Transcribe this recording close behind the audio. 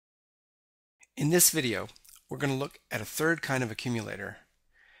In this video, we're going to look at a third kind of accumulator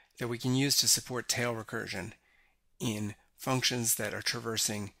that we can use to support tail recursion in functions that are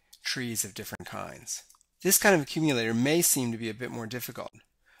traversing trees of different kinds. This kind of accumulator may seem to be a bit more difficult,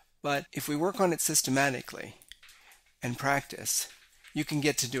 but if we work on it systematically and practice, you can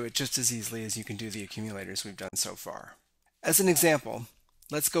get to do it just as easily as you can do the accumulators we've done so far. As an example,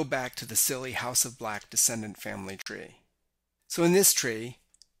 let's go back to the silly House of Black descendant family tree. So in this tree,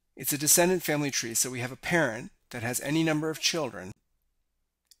 it's a descendant family tree, so we have a parent that has any number of children,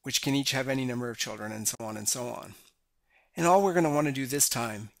 which can each have any number of children, and so on and so on. And all we're going to want to do this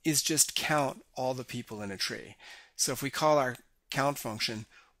time is just count all the people in a tree. So if we call our count function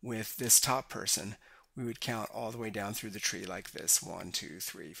with this top person, we would count all the way down through the tree like this, 1, 2,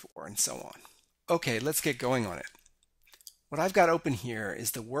 3, 4, and so on. Okay, let's get going on it. What I've got open here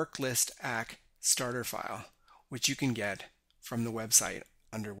is the worklist Acc starter file, which you can get from the website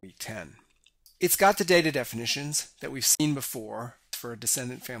under week 10. It's got the data definitions that we've seen before for a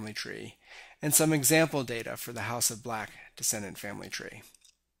descendant family tree, and some example data for the House of Black descendant family tree.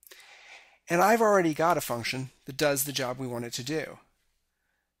 And I've already got a function that does the job we want it to do.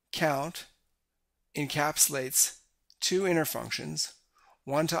 Count encapsulates two inner functions,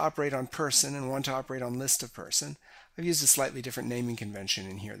 one to operate on person and one to operate on list of person. I've used a slightly different naming convention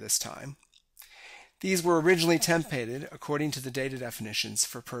in here this time. These were originally templated according to the data definitions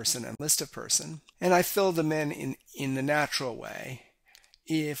for person and list of person, and I filled them in the natural way.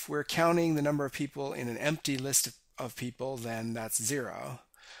 If we're counting the number of people in an empty list of people, then that's 0.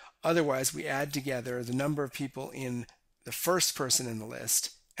 Otherwise, we add together the number of people in the first person in the list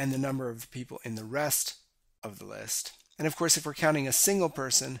and the number of people in the rest of the list. And of course, if we're counting a single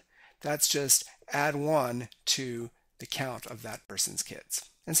person, that's just add 1 to the count of that person's kids.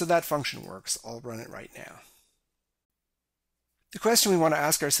 And so that function works. I'll run it right now. The question we want to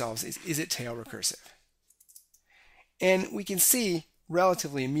ask ourselves is it tail recursive? And we can see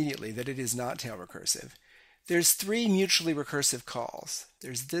relatively immediately that it is not tail recursive. There's 3 mutually recursive calls.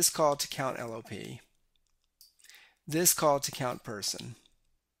 There's this call to count LOP, this call to count person,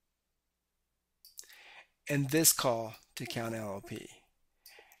 and this call to count LOP.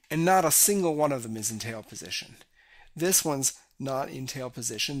 And not a single one of them is in tail position. This one's not in tail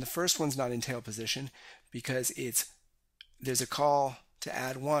position. The first one's not in tail position because there's a call to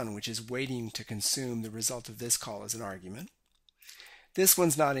add 1, which is waiting to consume the result of this call as an argument. This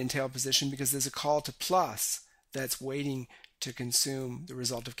one's not in tail position because there's a call to plus that's waiting to consume the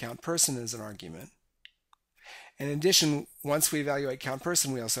result of count person as an argument. In addition, once we evaluate count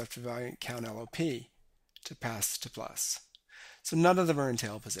person, we also have to evaluate count LOP to pass to plus. So none of them are in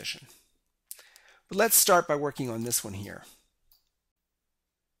tail position. But let's start by working on this one here.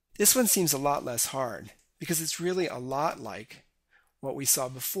 This one seems a lot less hard because it's really a lot like what we saw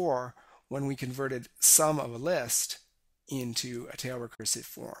before when we converted sum of a list into a tail recursive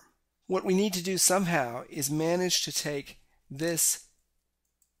form. What we need to do somehow is manage to take this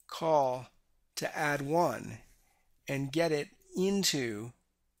call to add 1 and get it into,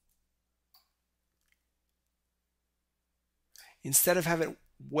 instead of have it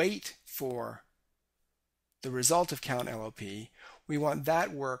wait for the result of count LOP, we want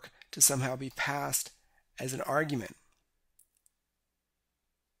that work to somehow be passed as an argument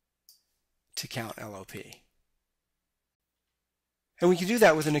to count LOP. And we can do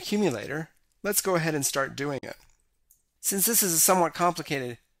that with an accumulator. Let's go ahead and start doing it. Since this is a somewhat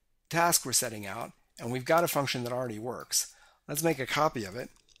complicated task we're setting out, and we've got a function that already works, let's make a copy of it,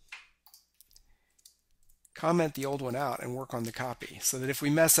 comment the old one out, and work on the copy so that if we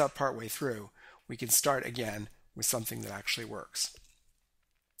mess up partway through, we can start again with something that actually works.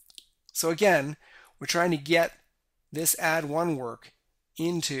 So again, we're trying to get this add 1 work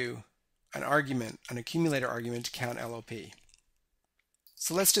into an argument, an accumulator argument to count LOP.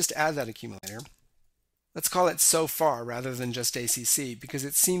 So let's just add that accumulator. Let's call it so far rather than just ACC because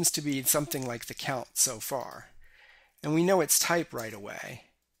it seems to be something like the count so far. And we know its type right away.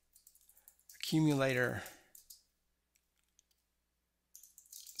 Accumulator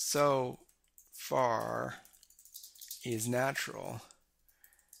so far is natural.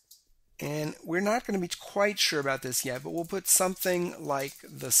 And we're not going to be quite sure about this yet, but we'll put something like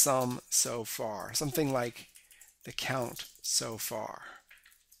the sum so far, something like the count so far.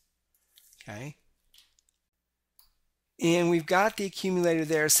 Okay? And we've got the accumulator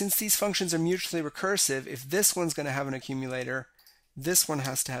there. Since these functions are mutually recursive, if this one's going to have an accumulator, this one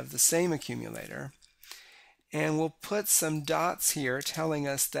has to have the same accumulator. And we'll put some dots here telling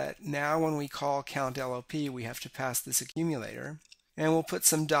us that now when we call count LOP, we have to pass this accumulator. And we'll put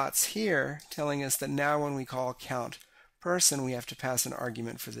some dots here telling us that now when we call count person, we have to pass an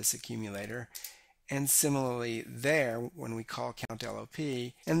argument for this accumulator. And similarly there, when we call count LOP,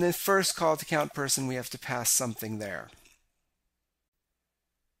 and the first call to count person, we have to pass something there.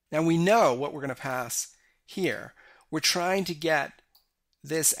 Now we know what we're going to pass here. We're trying to get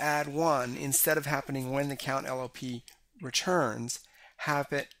this add 1, instead of happening when the count LOP returns,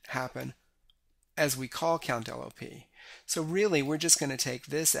 have it happen as we call count LOP. So really, we're just going to take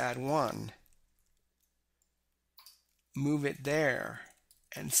this add 1, move it there,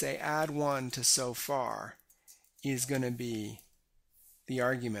 and say add 1 to so far is going to be the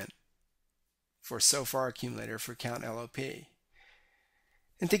argument for so far accumulator for count LOP.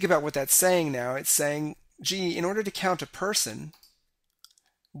 And think about what that's saying now. It's saying, gee, in order to count a person,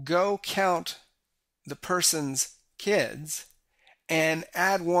 go count the person's kids and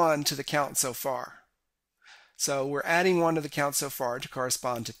add 1 to the count so far. So we're adding 1 to the count so far to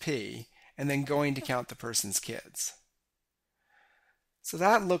correspond to P, and then going to count the person's kids. So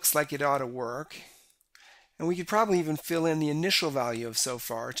that looks like it ought to work. And we could probably even fill in the initial value of so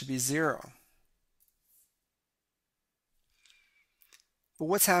far to be 0. But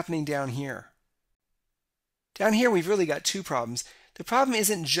what's happening down here? Down here we've really got two problems. The problem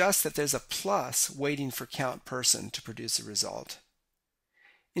isn't just that there's a plus waiting for count person to produce a result.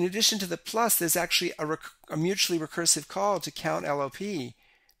 In addition to the plus, there's actually a mutually recursive call to count LOP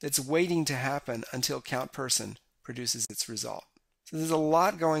that's waiting to happen until count person produces its result. So there's a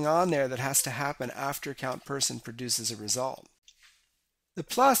lot going on there that has to happen after count person produces a result. The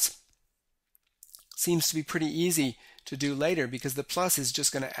plus seems to be pretty easy to do later, because the plus is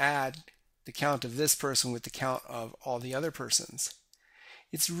just going to add the count of this person with the count of all the other persons.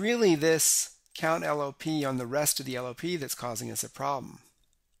 It's really this count LOP on the rest of the LOP that's causing us a problem.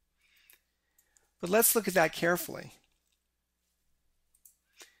 But let's look at that carefully.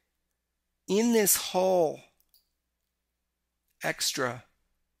 In this whole extra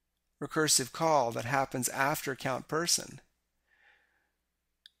recursive call that happens after count person,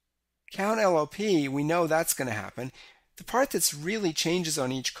 count LOP, we know that's going to happen. The part that's really changes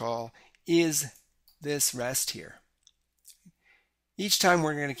on each call is this rest here. Each time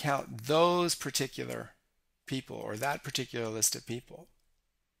we're going to count those particular people or that particular list of people.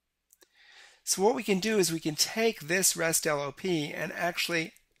 So what we can do is we can take this rest LOP and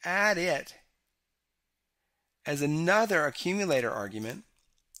actually add it as another accumulator argument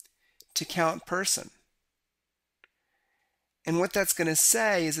to count person. And what that's going to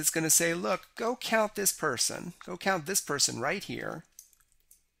say is it's going to say, look, go count this person. Go count this person right here.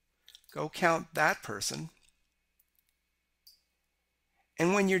 Go count that person.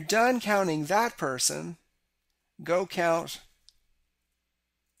 And when you're done counting that person, go count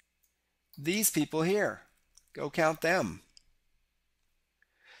these people here. Go count them.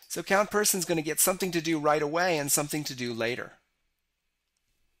 So count person is going to get something to do right away and something to do later.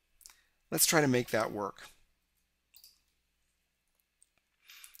 Let's try to make that work.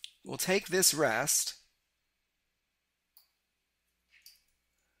 We'll take this rest.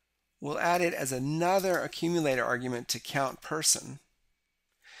 We'll add it as another accumulator argument to count person.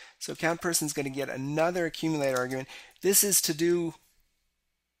 So count person is going to get another accumulator argument. This is to do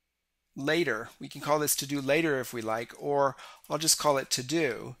later. We can call this to do later if we like, or I'll just call it to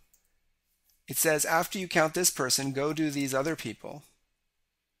do. It says after you count this person, go do these other people.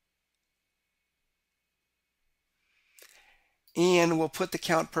 And we'll put the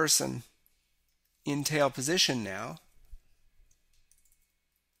count person in tail position now.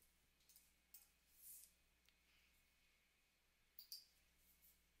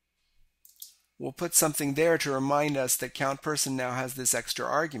 We'll put something there to remind us that count person now has this extra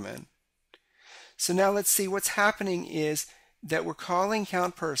argument. So now let's see what's happening is that we're calling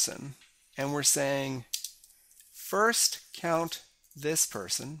count person and we're saying first count this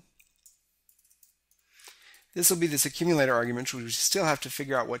person. This will be this accumulator argument, which we still have to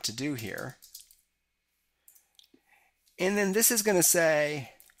figure out what to do here. And then this is going to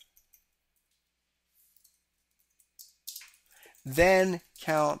say, then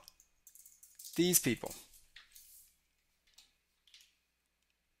count these people.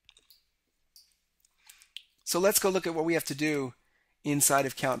 So let's go look at what we have to do inside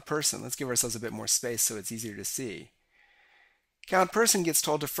of count person. Let's give ourselves a bit more space so it's easier to see. Count person gets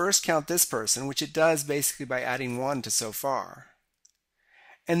told to first count this person, which it does basically by adding 1 to so far.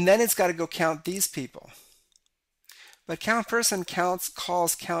 And then it's got to go count these people. But count person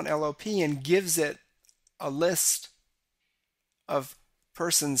calls count LOP and gives it a list of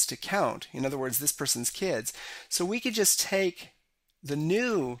persons to count. In other words, this person's kids. So we could just take the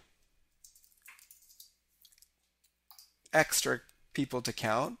new extra people to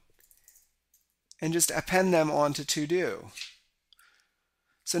count and just append them onto to do.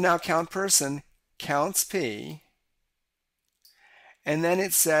 So now count person counts P, and then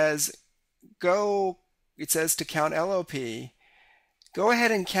it says to count LOP, go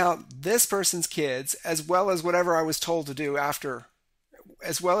ahead and count this person's kids as well as whatever I was told to do after,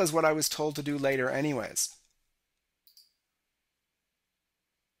 as well as what I was told to do later anyways.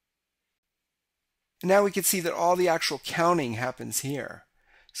 And now we can see that all the actual counting happens here.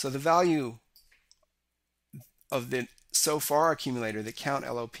 So the value of the so far accumulator that count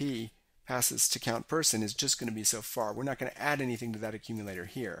LOP passes to count person is just going to be so far. We're not going to add anything to that accumulator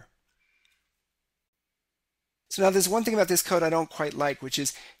here. So now there's one thing about this code I don't quite like, which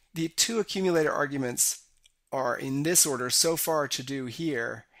is the two accumulator arguments are in this order, so far to do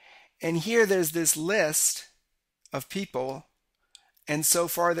here. And here there's this list of people, and so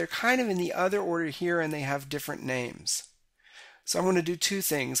far they're kind of in the other order here and they have different names. So I'm going to do two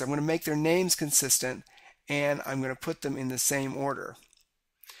things. I'm going to make their names consistent and I'm going to put them in the same order.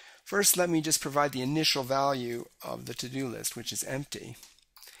 First, let me just provide the initial value of the to-do list, which is empty.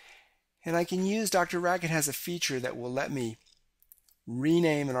 And I can use Dr. Racket has a feature that will let me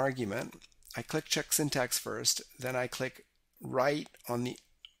rename an argument. I click check syntax first, then I click write on the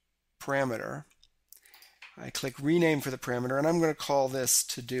parameter. I click rename for the parameter, and I'm going to call this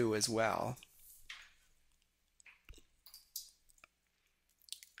to do as well.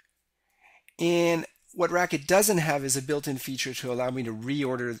 And what Racket doesn't have is a built-in feature to allow me to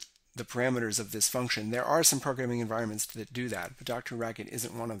reorder the parameters of this function. There are some programming environments that do that, but Dr. Racket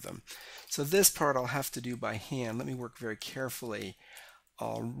isn't one of them. So this part I'll have to do by hand. Let me work very carefully.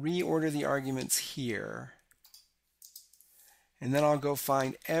 I'll reorder the arguments here, and then I'll go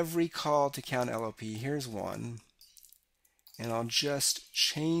find every call to count LOP. Here's one, and I'll just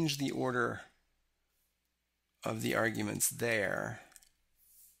change the order of the arguments there.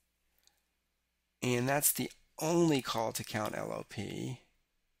 And that's the only call to count LOP.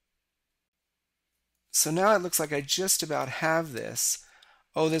 So now it looks like I just about have this.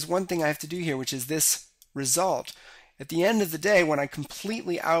 Oh, there's one thing I have to do here, which is this result. At the end of the day, when I'm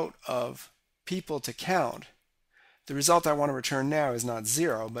completely out of people to count, the result I want to return now is not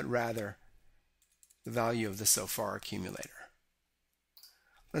 0, but rather the value of the so far accumulator.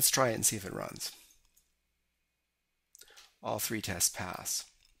 Let's try it and see if it runs. All 3 tests pass.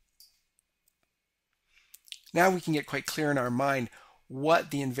 Now we can get quite clear in our mind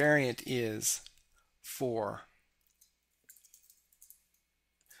what the invariant is for.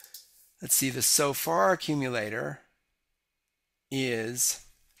 Let's see, the so far accumulator is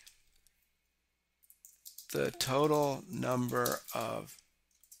the total number of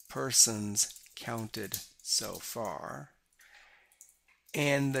persons counted so far.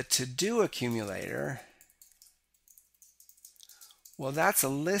 And the to-do accumulator, well, that's a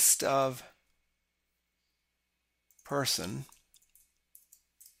list of person.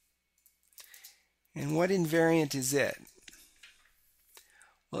 And what invariant is it?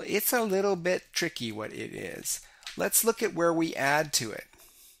 Well, it's a little bit tricky what it is. Let's look at where we add to it.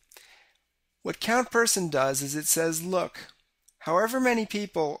 What count person does is it says, look, however many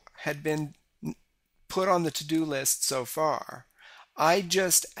people had been put on the to-do list so far, I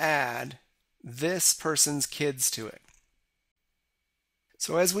just add this person's kids to it.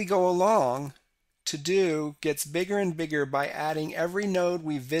 So as we go along, to do gets bigger and bigger by adding every node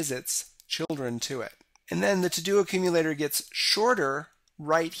we visit's children to it. And then the to-do accumulator gets shorter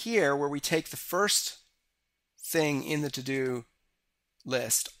right here where we take the first thing in the to-do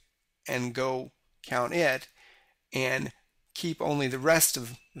list and go count it and keep only the rest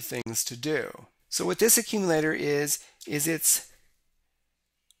of the things to do. So what this accumulator is it's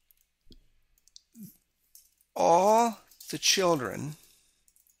all the children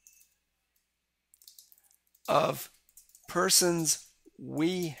of persons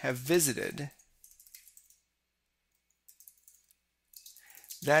we have visited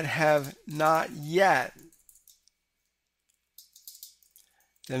that have not yet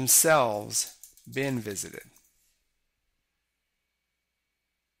themselves been visited.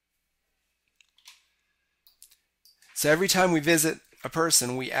 So every time we visit a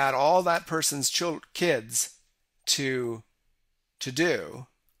person, we add all that person's kids to do,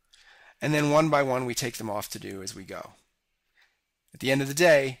 and then one by one we take them off to do as we go. At the end of the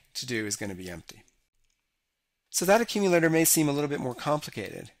day, to do is going to be empty. So that accumulator may seem a little bit more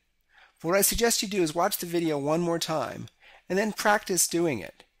complicated, but what I suggest you do is watch the video one more time and then practice doing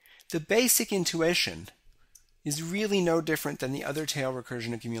it. The basic intuition is really no different than the other tail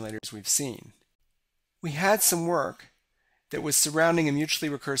recursion accumulators we've seen. We had some work that was surrounding a mutually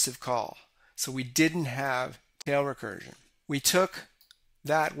recursive call, so we didn't have tail recursion. We took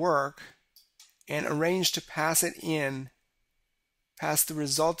that work and arrange to pass it in, pass the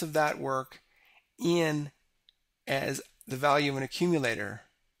result of that work in as the value of an accumulator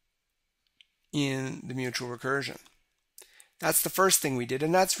in the mutual recursion. That's the first thing we did,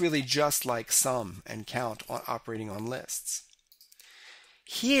 and that's really just like sum and count operating on lists.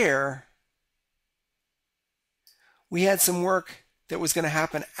 Here, we had some work that was going to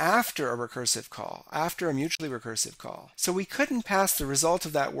happen after a recursive call, after a mutually recursive call. So we couldn't pass the result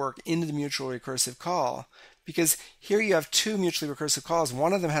of that work into the mutual recursive call because here you have two mutually recursive calls.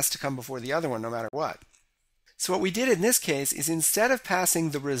 One of them has to come before the other one no matter what. So what we did in this case is instead of passing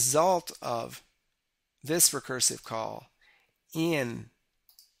the result of this recursive call in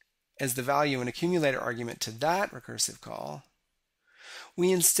as the value of an accumulator argument to that recursive call,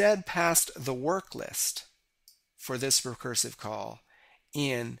 we instead passed the work list for this recursive call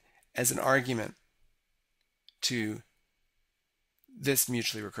in as an argument to this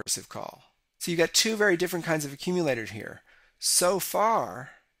mutually recursive call. So you've got two very different kinds of accumulators here. So far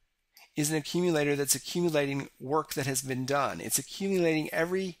is an accumulator that's accumulating work that has been done. It's accumulating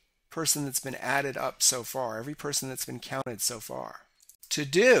every person that's been added up so far, every person that's been counted so far. To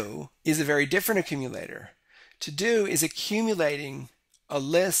do is a very different accumulator. To do is accumulating a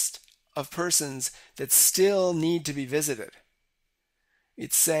list of persons that still need to be visited.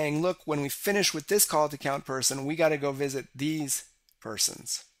 It's saying, look, when we finish with this call to count person, we got to go visit these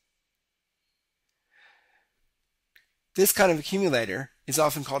persons. This kind of accumulator is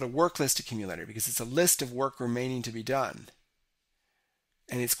often called a work list accumulator because it's a list of work remaining to be done.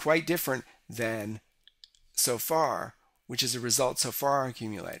 And it's quite different than so far, which is a result so far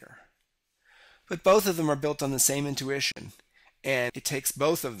accumulator. But both of them are built on the same intuition, and it takes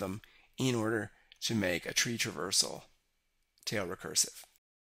both of them in order to make a tree traversal tail recursive.